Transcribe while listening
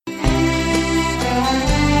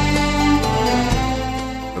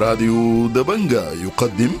راديو دبنقا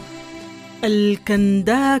يقدم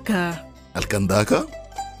الكنداكة. الكنداكة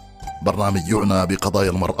برنامج يعنى بقضايا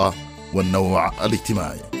المرأة والنوع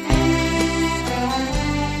الاجتماعي.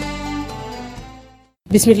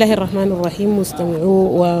 بسم الله الرحمن الرحيم.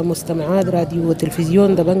 مستمعو ومستمعات راديو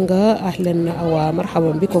وتلفزيون دبنقا، أهلا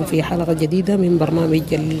ومرحبا بكم في حلقة جديدة من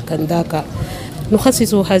برنامج الكنداكة.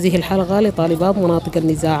 نخصص هذه الحلقة لطالبات مناطق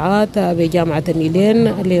النزاعات بجامعة النيلين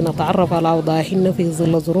لنتعرف على أوضاعهن في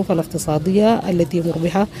ظل الظروف الاقتصادية التي يمر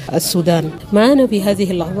بها السودان. معنا في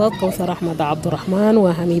هذه اللحظات كوثر أحمد عبد الرحمن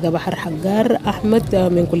وحميدة بحر حجار أحمد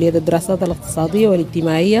من كلية الدراسات الاقتصادية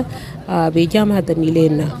والاجتماعية بجامعة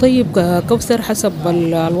النيلين. طيب كوثر، حسب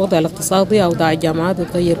الوضع الاقتصادي أوضاع الجامعات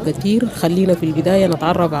تتغير كثير، خلينا في البداية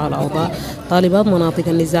نتعرف على أوضاع طالبات مناطق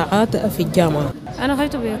النزاعات في الجامعة. أنا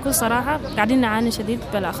خايفة بكل صراحة قاعدين نعاني شديد،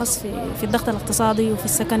 بالأخص في الضغط الاقتصادي وفي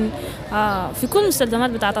السكن، في كل المستلزمات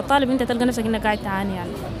بتاعة الطالب. أنت تلقى نفسك إنك قاعد تعاني يعني.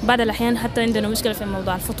 بعض الأحيان حتى عندنا مشكلة في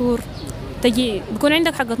موضوع الفطور، تجي بيكون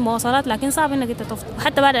عندك حقة مواصلات لكن صعب إنك أنت تفطر،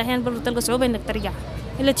 وحتى بعض الأحيان برضو تلقى صعوبة إنك ترجع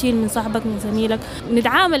إلا تشيل من صاحبك من زميلك.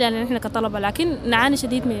 نتعامل يعني نحن كطلبة، لكن نعاني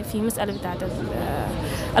شديد في مسألة بتاعة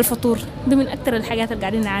الفطور. دي من أكثر الحاجات اللي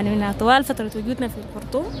قاعدين نعاني منها طوال فترة وجودنا في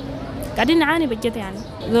الخرطوم. قاعدين نعاني بجد يعني.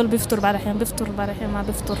 دول بيفطر بعض الأحيان، بيفطر بعض الأحيان ما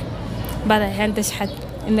بيفطر، بعض الأحيان تشحت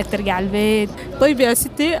إنك ترجع البيت. طيب يا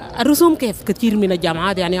ستي، الرسوم كيف؟ كثير من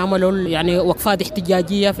الجامعات يعني عملوا يعني وقفات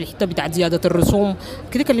احتجاجية في الحتة بتاعت زيادة الرسوم.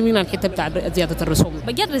 كده كلمينا عن الحتة بتاعت زيادة الرسوم.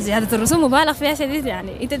 بجد زيادة الرسوم مبالغ فيها شديد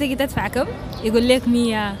يعني. أنت تيجي تدفع كم؟ يقول لك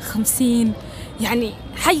 150، يعني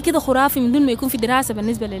حاجة كده خرافي من دون ما يكون في دراسة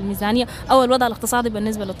بالنسبة للميزانية أو الوضع الاقتصادي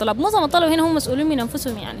بالنسبة للطلاب. معظم الطلبة هنا هم مسؤولين من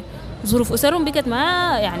أنفسهم يعني. ظروف أسرهم بقت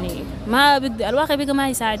ما الواقع بقى ما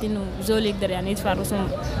يساعد إنه زول يقدر يعني يدفع رسوم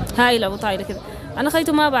هائلة وطايلة كده. أنا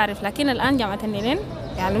خيته ما بعرف، لكن الآن جامعة النيلين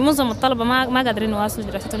يعني معظم الطلبة ما قادرين يواصلوا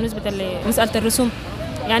دراستهم بالنسبة لمسألة الرسوم.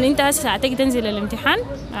 يعني أنت هسه تيجي تنزل الامتحان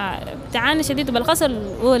تعاني شديد. بالقصر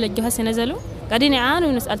الأول اللي هسه نزلوا قاعدين يعانوا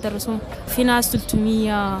من مسألة الرسوم. في ناس 300،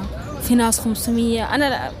 في ناس 500.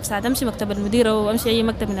 أنا ساعات أمشي مكتب المدير أو أمشي أي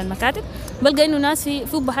مكتب من المكاتب بلقى إنه ناس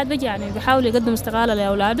في بحث بيجي يعني بيحاولوا يقدموا استقالة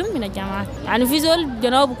لأولادهم من الجامعات. يعني في زول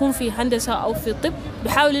جنابه بيكون في هندسة أو في الطب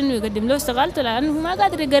بيحاول إنه يقدم له استقالته لأنه ما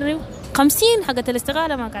قادر يقرب 50 حقة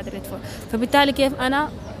الاستقالة ما قادر يدفع. فبالتالي كيف أنا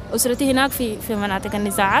أسرتي هناك في مناطق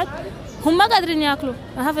النزاعات هم ما قادرين يأكلوا،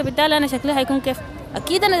 فبالتالي أنا شكلي هيكون كيف؟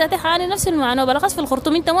 أكيد أنا ذاتي حاني نفس المعاناة. بالأخص في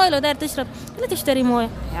الخرطوم أنت موية لو داير تشرب لا تشتري موية.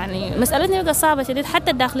 يعني مسألتنا بقى صعبة شديد.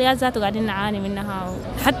 حتى الداخليات ذاته قاعدين نعاني منها.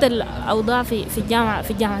 حتى الأوضاع في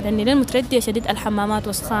جامعة النيلين متردية شديد. الحمامات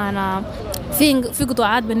وسخانة، في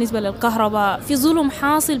قطاعات بالنسبة للكهرباء، في ظلم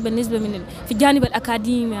حاصل بالنسبة في الجانب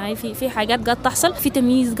الأكاديمي. يعني في حاجات قاعد تحصل، في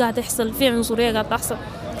تمييز قاعد يحصل، في عنصرية قاعد تحصل.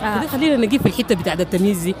 خلينا نجيب في الحتة بتاعت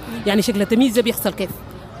التمييز دي. يعني شكل التمييز ده بيحصل كيف؟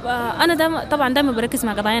 أنا طبعا دائما بركز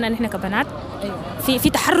مع قضايانا نحن كبنات. في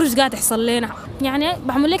تحرش قاعد يحصل لنا، يعني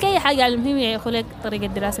بعمل لك أي حاجة المهم ياخذ لك طريقة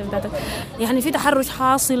الدراسة بتاعتك. يعني في تحرش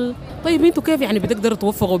حاصل. طيب أنتوا كيف يعني بتقدروا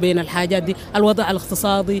توفقوا بين الحاجات دي؟ الوضع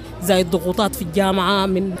الاقتصادي زي الضغوطات في الجامعة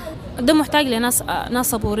من ده محتاج لناس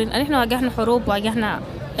صبورين. نحن واجهنا حروب، واجهنا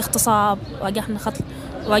اغتصاب، واجهنا قتل،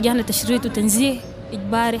 واجهنا تشريد وتنزيه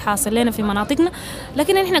إجباري حاصل لنا في مناطقنا،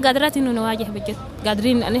 لكن نحن قادرات إنه نواجه بجد.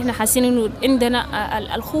 قادرين إن نحن حاسين إنه عندنا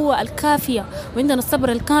القوة الكافية وعندنا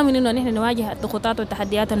الصبر الكامل إنه نحن نواجه الضغوطات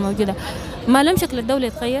والتحديات الموجودة. ما لم شكل الدولة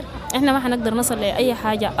يتغير إحنا ما حنقدر نصل لأي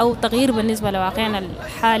حاجة أو تغيير بالنسبة لواقعنا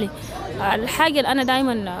الحالي. الحاجة اللي أنا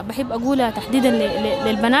دائما بحب أقولها تحديدا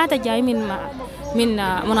للبنات الجايين من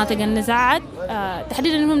مناطق النزاعات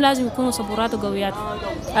تحديدا انهم لازم يكونوا صبورات وقويات.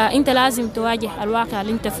 انت لازم تواجه الواقع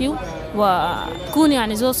اللي انت فيه وتكون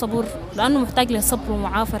يعني زول صبور، لانه محتاج للصبر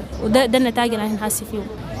ومعافر، وده النتائج اللي احنا حاسين فيه.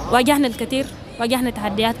 واجهنا الكثير، واجهنا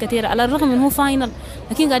تحديات كثيرة على الرغم من هو فاينل،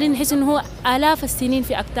 لكن قاعدين نحس انه هو آلاف السنين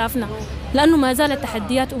في اكتافنا، لانه ما زالت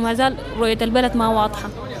تحديات وما زال رؤية البلد ما واضحة.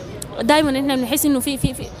 دائما احنا بنحس انه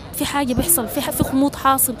في حاجه بيحصل، في خموط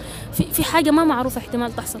حاصل، في حاجه ما معروفه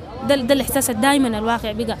احتمال تحصل. ده الاحساس دائما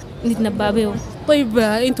الواقع بقى نتنبأ به. طيب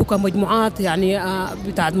انتوا كمجموعات يعني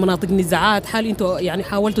بتاعت مناطق النزاعات، هل انتوا يعني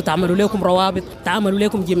حاولتوا تعملوا لكم روابط، تعملوا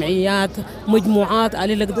لكم جمعيات، مجموعات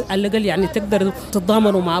على الاقل يعني تقدروا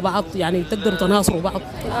تتضامنوا مع بعض، يعني تقدروا تناصروا بعض؟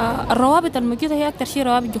 الروابط الموجوده هي اكثر شيء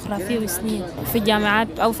روابط جغرافيه وسنيه في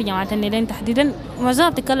الجامعات او في جامعه النيلين تحديدا. معظمها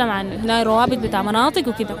بتتكلم عن هنا روابط بتاع مناطق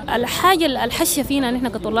وكده. الحاجه الحشه فينا نحن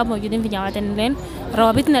كطلاب موجودين في جامعه النيلين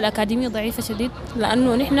روابطنا الاكاديميه ضعيفه شديد،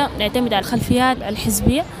 لانه نحن نعتمد على الخلفيات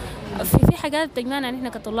الحزبيه. في حاجات تجمعنا نحن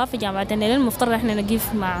كطلاب في جامعه النيلين المفترض احنا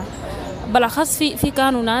نقيف مع بالاخص في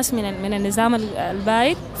كانوا ناس من النظام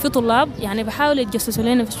البايد، في طلاب يعني بيحاولوا يتجسسوا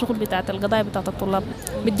لنا في الشغل بتاعت القضايا بتاعت الطلاب،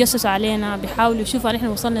 بيتجسسوا علينا، بيحاولوا يشوفوا نحن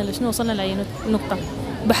وصلنا لشنو، وصلنا لاي نقطه.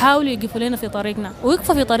 بحاولوا يقفوا لنا في طريقنا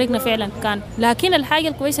ويقفوا في طريقنا فعلا كان. لكن الحاجة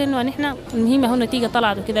الكويسة إنه نحن المهمة هو نتيجة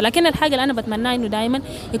طلعت وكده. لكن الحاجة اللي أنا بتمناها إنه دائما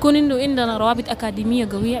يكون إنه عندنا روابط أكاديمية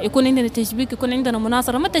قوية، يكون عندنا تشبيك، يكون عندنا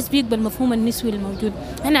مناصرة، ما تشبيك بالمفهوم النسوي الموجود.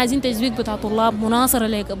 إحنا عايزين تشبيك بتاع طلاب، مناصرة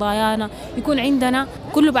لقضايانا، يكون عندنا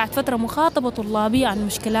كل بعد فترة مخاطبة طلابية عن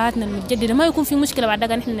مشكلاتنا المتجددة. ما يكون في مشكلة بعد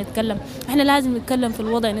ذلك نحن نتكلم. إحنا لازم نتكلم في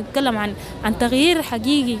الوضع، نتكلم عن تغيير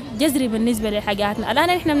حقيقي جذري بالنسبة لحاجاتنا. الآن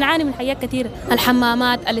إحنا بنعاني من حاجات كثيرة،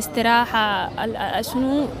 الحمامات، الاستراحة،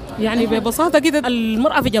 شنو يعني ببساطة كده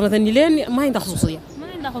المرأة في جامعة النيلين ما عندها خصوصية. ما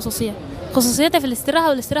عندها خصوصيتها في الاستراحة،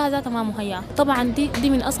 والاستراحة ذاتها ما مهيئة. طبعا دي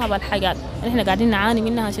من أصعب الحاجات اللي احنا قاعدين نعاني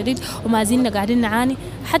منها شديد، وما زلنا قاعدين نعاني.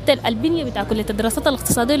 حتى البنية بتاع كلية الدراسات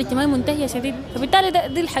الاقتصادية والاجتماعية منتهية شديد، فبالتالي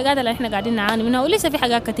دي الحاجات اللي احنا قاعدين نعاني منها. ولسه في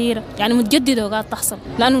حاجات كثيرة يعني متجددة وقاعد تحصل،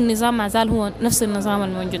 لأنه النظام ما زال هو نفس النظام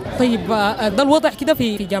الموجود. طيب ده الوضع كده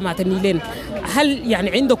في جامعة النيلين. هل يعني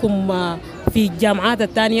عندكم في الجامعات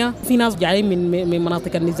الثانية في ناس جايين من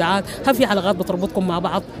مناطق النزاعات؟ هل في حلقات بتربطكم مع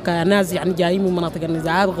بعض كناس يعني جايين من مناطق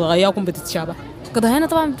النزاعات وغاياكم بتتشابه؟ قضايانا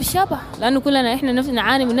طبعا بتشابه، لانه كلنا احنا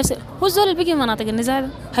نعاني من نفس. هو الزول اللي بيجي من مناطق النزاع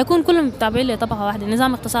حيكون كلهم تابعين لطبقه واحده،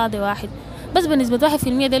 نظام اقتصادي واحد، بس بنسبه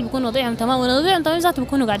 1% ديل بيكونوا وضعهم تمام، ووضعهم تمام ذاته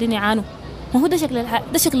بيكونوا قاعدين يعانوا. ما هو ده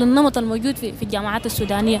شكل النمط الموجود في الجامعات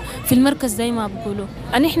السودانيه في المركز زي ما بيقولوا.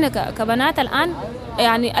 ان احنا كبنات الان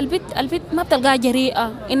يعني البنت ما بتلقاها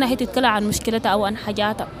جريئه انها هي تتكلم عن مشكلتها او عن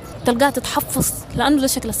حاجاتها، تلقاها تتحفظ، لانه ده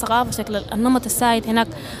شكل الثقافه، شكل النمط السائد هناك،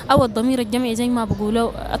 او الضمير الجمعي زي ما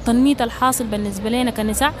بقولوا. التنميط الحاصل بالنسبه لنا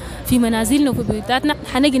كنساء في منازلنا وفي بيوتاتنا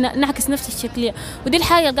حنجي نعكس نفس الشكليه، ودي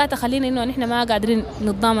الحاجه اللي قاعده تخلينا انه نحن ما قادرين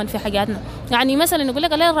نتضامن في حاجاتنا. يعني مثلا يقول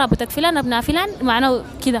لك لا رابطك فلان ابناء فلان، معناه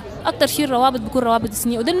كده اكثر شيء الروابط بيكون روابط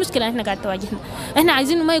اثنيه، وده المشكله اللي احنا قاعد تواجهنا. احنا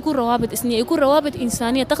عايزين ما يكون روابط اثنيه، يكون روابط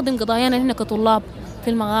انسانيه تخدم قضايانا احنا كطلاب في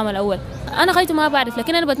المقام الأول. أنا غايته ما بعرف،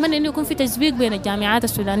 لكن أنا بتمنى إنه يكون في تسويق بين الجامعات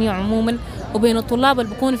السودانية عموما وبين الطلاب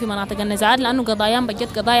اللي بيكونوا في مناطق النزاعات، لأنه قضاياهم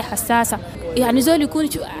بجد قضايا حساسة. يعني زول يكون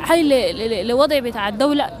حي لوضع بتاع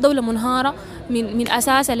الدولة، دولة منهارة من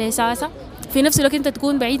أساسها لأساسها، في نفس الوقت انت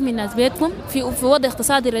تكون بعيد من ناس بيتكم في وضع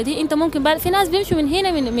اقتصادي رديء. انت ممكن في ناس بيمشوا من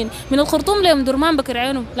هنا من الخرطوم لهم درمان بكر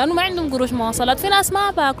عينهم لانه ما عندهم قروش مواصلات، في ناس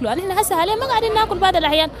ما باكلوا. يعني احنا هسه حاليا ما قاعدين ناكل بعض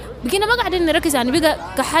الاحيان، بقينا ما قاعدين نركز، يعني بقى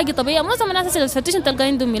كحاجه طبيعيه. معظم الناس اللي تفتشن تلقى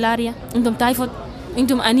عندهم ملاريا، عندهم تايفود،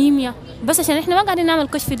 عندهم انيميا، بس عشان احنا ما قاعدين نعمل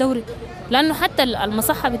كشف دوري، لانه حتى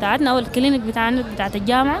المصحه بتاعتنا او الكلينيك بتاعنا بتاعت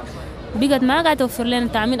الجامعه بقت ما قاعده توفر لنا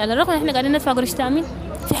التامين، على الرغم ان احنا قاعدين ندفع قروش تامين.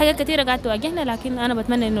 في حاجات كثيرة قاعد تواجهنا، لكن أنا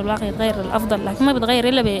بتمنى إنه الواقع يتغير الأفضل، لكن ما بتغير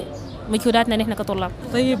إلا بمجهوداتنا نحن كطلاب.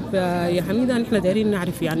 طيب يا حميدة، نحن دايرين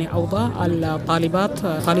نعرف يعني أوضاع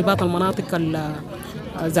طالبات المناطق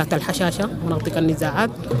ذات الحشاشة، مناطق النزاعات،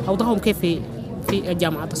 أوضاعهم كيف في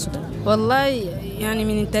الجامعات السودان؟ والله يعني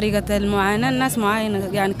من طريقة المعاناة الناس معاينة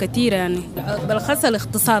يعني كثيرة، يعني بالأخص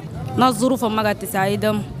الاقتصاد، ناس ظروفهم ما قاعد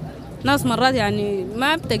تساعدهم، ناس مرات يعني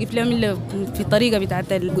ما بتقف لهم إلا في طريقة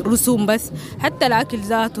بتاعت الرسوم، بس حتى الأكل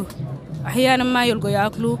ذاته أحيانا ما يلقوا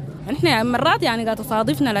يأكلوا. نحن مرات يعني قاعد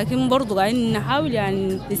تصادفنا، لكن برضو قاعدين نحاول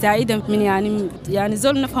يعني نساعدهم من يعني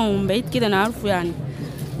زول نفهمه من بعيد كده، نعرفه يعني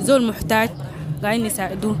زول محتاج قاعدين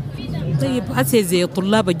نساعدوه. طيب هسه زي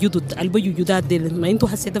الطلاب الجدد اللي بيجوا جداد ديل، ما انتوا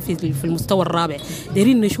حسيتوا في المستوى الرابع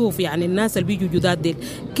دايرين نشوف يعني الناس اللي بيجوا جداد ديل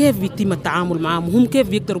كيف بيتم التعامل معهم، هم كيف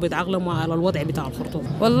بيقدروا بيتأقلموا على الوضع بتاع الخرطوم؟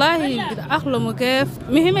 والله بيتأقلموا كيف،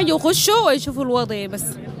 مهم يجوا يخشوا ويشوفوا الوضع بس.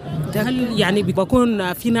 هل يعني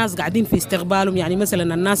بيكون في ناس قاعدين في استقبالهم، يعني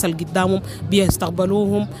مثلا الناس اللي قدامهم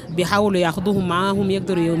بيستقبلوهم، بيحاولوا ياخذوهم معاهم،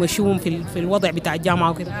 يقدروا يمشوهم في الوضع بتاع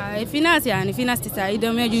الجامعه وكده؟ في ناس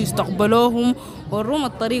تساعدهم، يجوا يستقبلوهم وروهم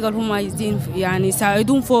الطريقه اللي هم عايزين يعني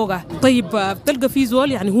يساعدون فوقها. طيب بتلقى في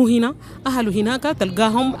زول يعني هو هنا اهله هناك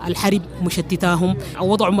تلقاهم الحرب مشتتاهم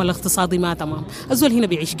او وضعهم الاقتصادي ما تمام، الزول هنا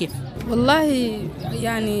بيعيش كيف؟ والله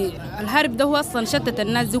يعني الحرب ده هو اصلا شتت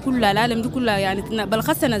الناس دي كلها، العالم دي كلها، يعني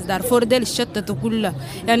بالاخص ناس دارفور ديل شتتوا كلها.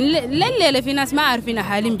 يعني الليله في ناس ما عارفين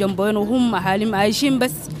اهاليهم جنبين، وهم اهاليهم عايشين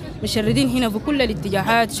بس مشردين هنا في كل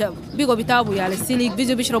الاتجاهات، بيقوا بيتابوا على السلك،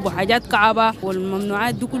 بيجوا بيشربوا حاجات كعبة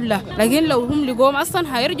والممنوعات دي كلها. لكن لو هم لقوهم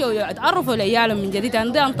اصلا هيرجعوا يتعرفوا لعيالهم من جديد،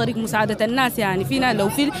 عن طريق مساعدة الناس. يعني فينا لو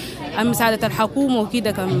في مساعدة الحكومة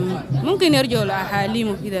وكده كان ممكن يرجعوا لاهاليهم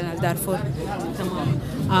وكده ناس دارفور.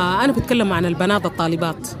 تمام. انا بتكلم عن البنات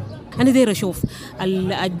الطالبات، انا داير اشوف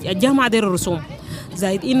الجامعه داير الرسوم،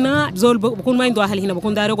 زائد إنه زول بكون ما عنده أهل هنا،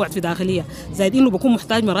 بكون داير يقعد في داخلية، زائد إنه بكون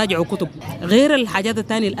محتاج مراجع وكتب، غير الحاجات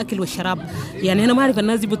الثانية الأكل والشراب. يعني أنا ما أعرف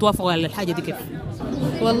الناس دي بتوافقوا على الحاجة دي كيف.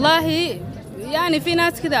 والله يعني في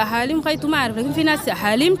ناس كده أهاليهم خيطوا ما أعرف، لكن في ناس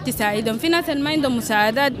أهاليهم تساعدهم، في ناس ما عندهم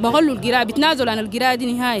مساعدات بغلوا القراءة، بتنازلوا عن القراءة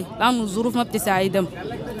دي نهاية لأنه الظروف ما بتساعدهم.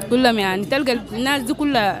 كلهم يعني تلقى الناس دي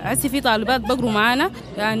كلها هسي في طالبات بقروا معانا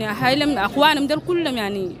يعني أخوانهم دول كلهم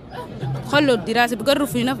يعني خلوا الدراسة بقروا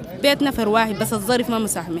في بيت نفر واحد بس الظرف ما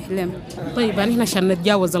مساحمح لهم. طيب يعني احنا عشان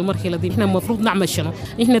نتجاوز المرحلة دي احنا المفروض نعمل شنو؟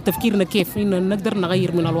 احنا تفكيرنا كيف إنه نقدر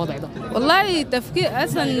نغير من الوضع ده؟ والله تفكير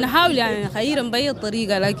أصلا نحاول يعني نغير بأي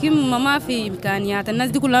طريقة لكن ما في إمكانيات الناس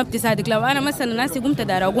دي كلها بتساعدك. لو أنا مثلا ناسي قمت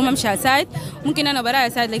دارا وقوم أمشي أساعد ممكن أنا براي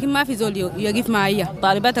أساعد لكن ما في زول يقف معي.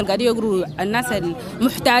 طالبات القاعدين يقروا الناس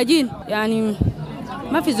المحتاجين يعني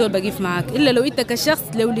ما في زول بقف معاك إلا لو أنت كشخص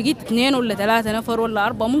لو لقيت 2 ولا 3 نفر ولا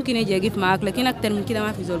 4 ممكن يجي يقف معاك لكن أكتر من كده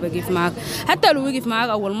ما في زول بقف معاك. حتى لو وقف معاك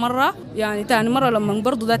أول مرة يعني تاني مرة لما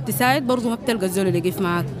برضو ده تساعد برضو ما بتلقى الزول اللي يقف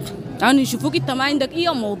معاك يعني يشوفوك أنت ما عندك أي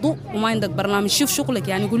موضوع وما عندك برنامج. شوف شغلك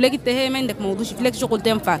يعني يقول لك أنت هي ما عندك موضوع شوف لك شغل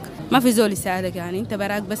تنفعك ما في زول يساعدك يعني أنت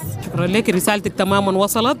براك بس. شكرا لك رسالتك تماما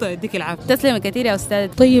وصلت يديك العافية. تسلم كثير يا أستاذ.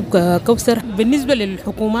 طيب كوثر بالنسبة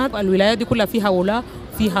للحكومات الولايات دي كلها فيها ولاة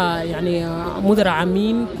فيها يعني مدراء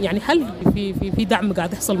عامين يعني هل في دعم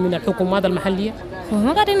قاعد يحصل من الحكومات المحلية؟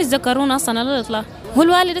 ما قاعدين يتذكرونا أصلا على الإطلاق. هو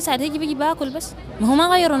الوالد ساعات هيجي بيجي باكل بس ما هو ما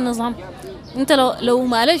غيروا النظام. انت لو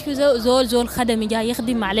معلش زول خدمي جاي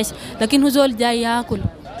يخدم معلش لكن هو زول جاي ياكل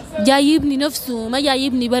جاي يبني نفسه ما جاي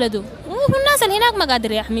يبني بلده والناس اللي هناك ما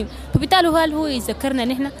قادر يحميهم. فبالتالي هل هو يذكرنا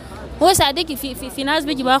نحن هو ساعدك في ناس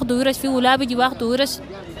بيجي باخذوا ورش في ولا بيجي باخذوا ورش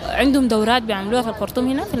عندهم دورات بيعملوها في الخرطوم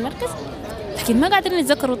هنا في المركز لكن ما قادرين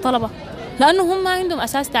يتذكروا الطلبة لأنه هم ما عندهم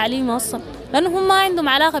أساس تعليمي أصلا لأنه هم ما عندهم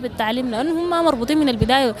علاقة بالتعليم لأنه هم ما مربوطين من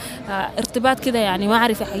البداية ارتباط كده يعني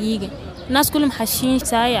معرفة حقيقي. الناس كلهم حاشين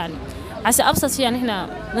ساي يعني عسى أبسط شيء يعني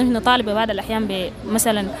نحن طالبة بعض الأحيان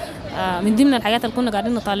مثلا من ضمن الحاجات اللي كنا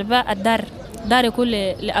قاعدين نطالبها دار يكون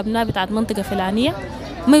لأبناء بتاعت منطقة فلانية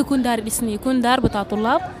ما يكون دار اسمي يكون دار بتاع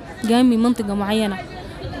طلاب جايين من منطقة معينة.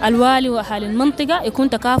 الوالي وأهالي المنطقة يكون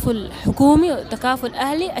تكافل حكومي وتكافل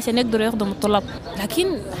أهلي عشان يقدروا يخدموا الطلاب. لكن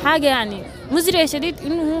حاجة يعني مزرية شديد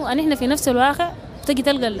إنه نحن في نفس الواقع تجي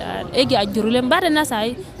تلقى يجي يأجروا لهم بعض الناس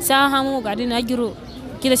هاي ساهموا وقاعدين يأجروا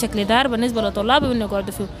كده شكل دار بالنسبة للطلاب إنه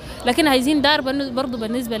يقعدوا فيه لكن عايزين دار برضو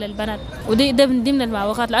بالنسبة للبنات ده من ضمن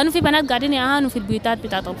المعوقات لأنه في بنات قاعدين يعانوا في البيوتات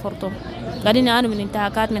بتاعت الخرطوم قاعدين يعانوا من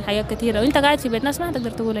انتهاكات من حاجات كثيرة وانت قاعد في بيت ناس ما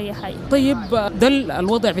تقدر تقول أي حاجة. طيب ده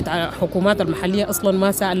الوضع بتاع الحكومات المحلية أصلا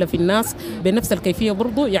ما سأل في الناس بنفس الكيفية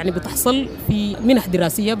برضو يعني بتحصل في منح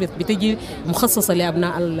دراسية بتجي مخصصة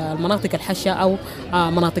لأبناء المناطق الحشة أو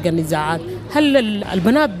مناطق النزاعات. هل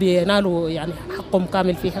البنات بينالوا يعني حقهم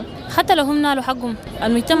كامل فيها؟ حتى لو هم نالوا حقهم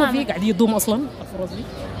المجتمع في قاعد يضم أصلا الفرص دي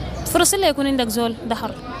فرص اللي يكون عندك زول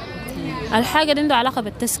دحر الحاجة دي عنده علاقة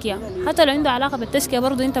بالتزكية. حتى لو عنده علاقة بالتزكية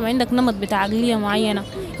برضو انت ما عندك نمط بتاع عقلية معينة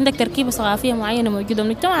عندك تركيبة ثقافية معينة موجودة.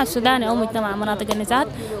 المجتمع السوداني أو مجتمع مناطق النزاعات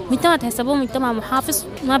مجتمع تحسبوه مجتمع محافظ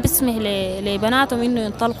ما بيسمح لبناتهم إنه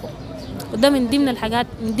ينطلقوا وده من ضمن الحاجات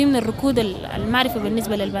من ضمن الركود المعرفة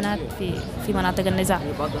بالنسبة للبنات في مناطق النزاع.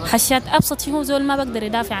 حشات أبسط شيء هو زول ما بقدر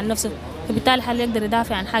يدافع عن نفسه فبالتالي حال يقدر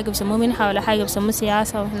يدافع عن حاجة بسموه منحة ولا حاجة بسموه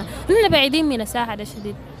سياسة وإحنا بعيدين من الساحة ده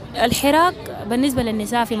شديد. الحراك بالنسبة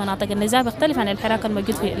للنساء في مناطق النزاع بيختلف عن الحراك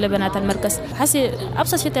الموجود في لبنات المركز. حسي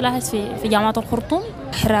أبسط شيء تلاحظ في جامعة الخرطوم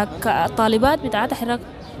حراك الطالبات بتاعتها حراك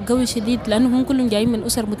قوي شديد لأنهم كلهم جايين من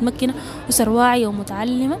أسر متمكنة أسر واعية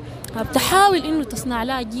ومتعلمة بتحاول إنه تصنع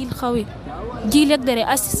لها جيل قوي جيل يقدر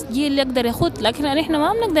يأسس جيل يقدر يخوض. لكن نحن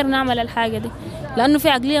ما بنقدر نعمل الحاجة دي لأنه في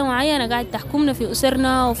عقلية معينة قاعد تحكمنا في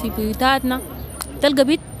أسرنا وفي بيوتاتنا. تلقى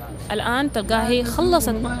بيت الآن تلقاها هي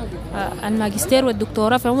خلصت الماجستير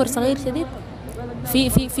والدكتوراه في عمر صغير شديد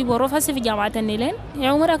في بوروف هسه في جامعة النيلين هي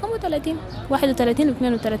عمرها كم 30 31 و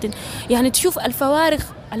 32 يعني تشوف الفوارق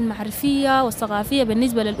المعرفية والثقافية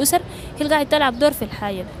بالنسبة للأسر هي قاعدة تلعب دور في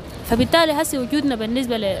الحياة. فبالتالي هسه وجودنا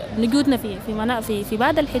بالنسبة لوجودنا في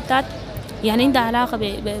بعض الحتات يعني عندها علاقة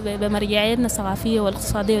بمرجعيتنا الثقافية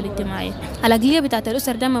والاقتصادية والاجتماعية. العقلية بتاعت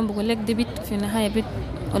الأسر دائما بقول لك دي بيت في النهاية بيت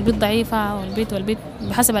والبيت ضعيفة والبيت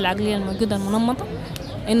بحسب العقلية الموجودة المنمطة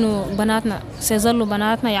إنه بناتنا سيظلوا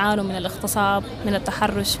بناتنا يعانوا من الاغتصاب من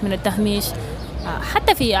التحرش من التهميش.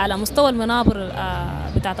 حتى في على مستوى المنابر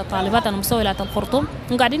بتاعت الطالبات على مستوى ولاية الخرطوم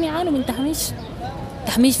هم قاعدين يعانوا من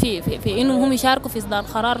تحميش في إنه هم يشاركوا في إصدار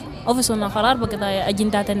قرار أو في صنع قرار بقضايا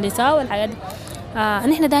أجندات النساء والحاجات دي.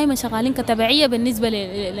 نحن دائما شغالين كتبعية بالنسبة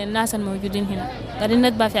للناس الموجودين هنا قاعدين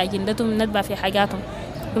نتبع في أجندتهم نتبع في حاجاتهم.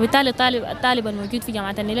 فبالتالي الطالب الموجود في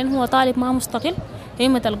جامعة النيلين هو طالب ما مستقل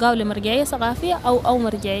إما تلقاه لمرجعية ثقافية أو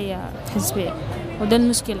مرجعية حزبية وده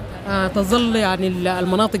المشكلة. تظل يعني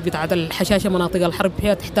المناطق بتاعت الحشاشة مناطق الحرب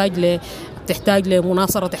هي تحتاج تحتاج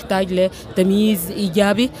لمناصرة، تحتاج لتمييز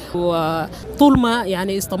إيجابي. وطول ما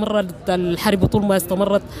يعني استمرت الحرب وطول ما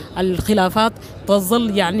استمرت الخلافات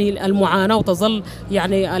تظل يعني المعاناة وتظل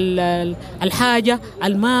يعني الحاجة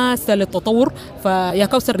الماسة للتطور. فيا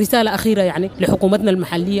كوثر رسالة أخيرة يعني لحكومتنا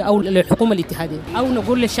المحلية أو للحكومة الاتحادية أو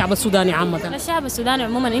نقول للشعب السوداني عامة. الشعب السوداني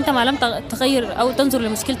عموما أنت ما لم تغير أو تنظر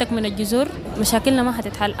لمشكلتك من الجذور مشاكلنا ما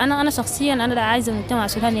هتتحل. أنا شخصيا أنا عايزة المجتمع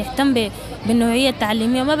السوداني يهتم بالنوعية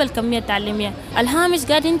التعليمية ما بالكمية التعليمية. الهامش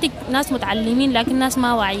قاعد ينتج ناس متعلمين لكن ناس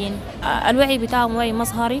ما واعيين، الوعي بتاعهم وعي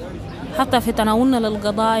مظهري. حتى في تناولنا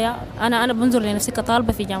للقضايا أنا بنظر لنفسي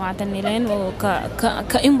كطالبة في جامعة النيلين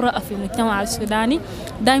وكامرأة في المجتمع السوداني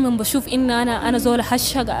دائما بشوف إن أنا زول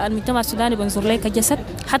هشة. المجتمع السوداني بنظر لي كجسد،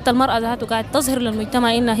 حتى المرأة ذاته قاعد تظهر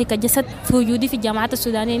للمجتمع إنها هي كجسد في وجودي في الجامعات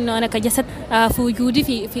السودانية، إنه أنا كجسد في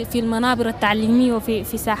وجودي في المنابر التعليمية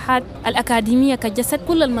وفي ساحات الأكاديمية كجسد.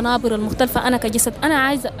 كل المنابر المختلفة أنا كجسد.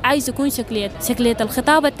 أنا عايز يكون شكلية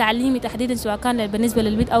الخطاب التعليمي تحديدا سواء كان بالنسبة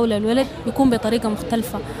للبنت أو للولد يكون بطريقة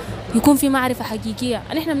مختلفة، يكون في معرفة حقيقية.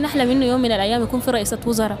 نحن بنحلم إنه يوم من الأيام يكون في رئيسة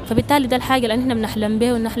وزراء، فبالتالي ده الحاجة اللي نحن بنحلم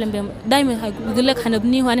به ونحلم به دائما. يقول لك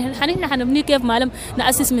حنبنيه ونحن حنبنيه كيف ما لم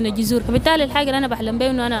نأسس من الجذور. فبالتالي الحاجة اللي أنا بحلم به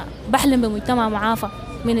إنه أنا بحلم بمجتمع معافى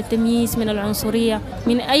من التمييز، من العنصرية،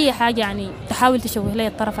 من أي حاجة يعني تحاول تشوه لي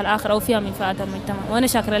الطرف الآخر أو فيها من فئات المجتمع. وأنا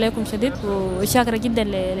شاكرة لكم شديد وشاكرة جدا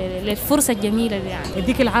للفرصة الجميلة دي. يعني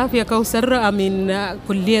يديك العافية كوثر من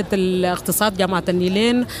كلية الاقتصاد جامعة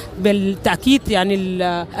النيلين. بالتأكيد يعني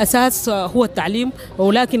الأساس هو التعليم،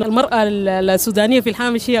 ولكن المرأة السودانية في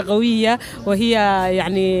الهامش هي قوية وهي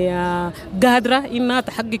يعني قادرة إنها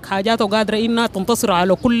تحقق حاجات وقادرة إنها تنتصر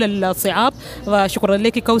على كل الصعاب. فشكرا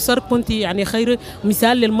لك كوثر، كنت يعني خير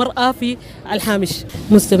مثال للمرأة في الهامش.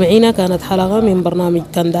 مستمعينا، كانت حلقة من برنامج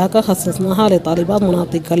كنداكة خصصناها لطالبات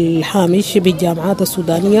مناطق الهامش بالجامعات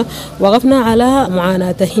السودانية. وقفنا على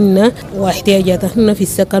معاناتهن واحتياجاتهن في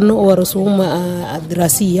السكن ورسوم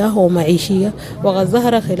الدراسية ومعيشية، وقد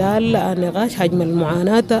ظهر خلال النقاش حجم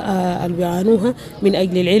المعاناة اللي بيعانوها من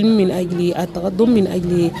أجل العلم، من أجل التقدم، من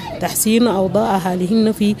أجل تحسين أوضاع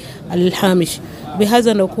أهاليهن في الهامش.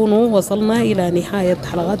 بهذا نكون وصلنا إلى نهاية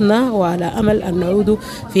حلقتنا، وعلى أمل أن نعود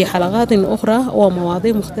في حلقات أخرى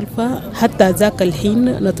ومواضيع مختلفة. حتى ذاك الحين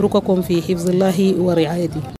نترككم في حفظ الله ورعايته.